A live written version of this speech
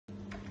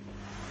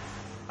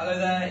Hello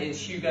there, it's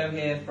Hugo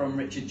here from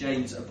Richard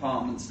James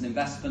Apartments and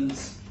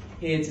Investments,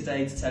 here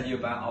today to tell you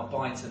about our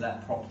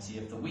buy-to-let property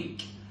of the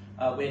week.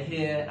 We're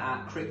here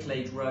at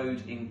Cricklade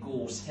Road in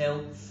Gorse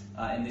Hill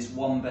in this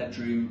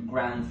one-bedroom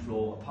ground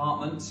floor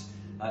apartment.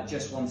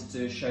 Just wanted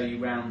to show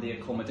you around the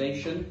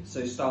accommodation.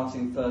 So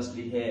starting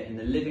firstly here in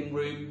the living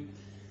room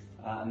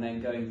and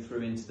then going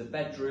through into the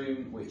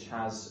bedroom, which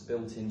has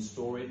built-in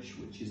storage,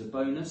 which is a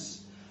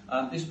bonus.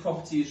 This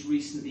property has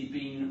recently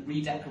been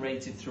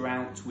redecorated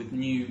throughout with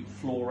new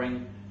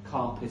flooring,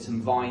 carpet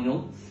and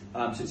vinyl,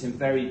 so it's in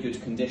very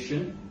good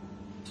condition.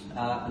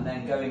 And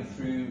then going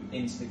through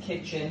into the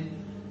kitchen,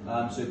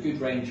 so a good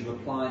range of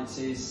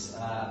appliances,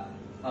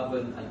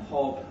 oven and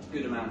hob,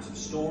 good amount of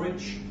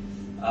storage.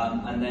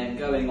 And then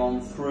going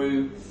on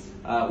through,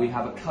 we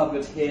have a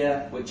cupboard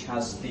here which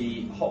has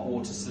the hot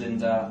water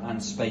cylinder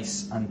and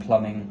space and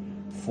plumbing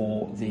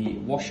for the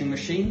washing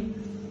machine.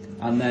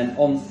 And then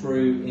on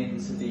through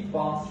into the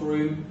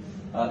bathroom,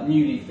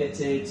 newly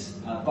fitted,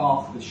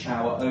 bath with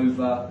shower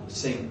over,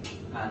 sink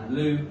and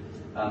loo.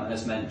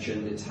 As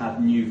mentioned, it's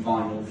had new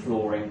vinyl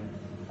flooring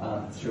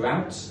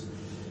throughout.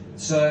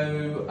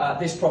 So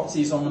this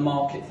property is on the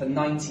market for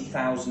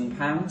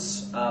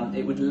 £90,000.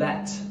 It would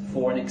let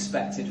for an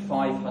expected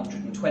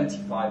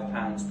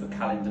 £525 per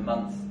calendar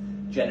month,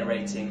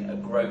 generating a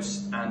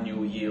gross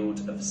annual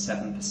yield of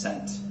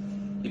 7%.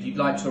 If you'd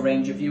like to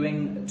arrange a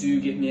viewing, do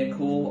give me a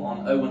call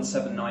on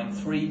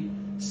 01793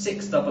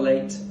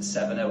 688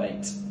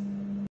 708.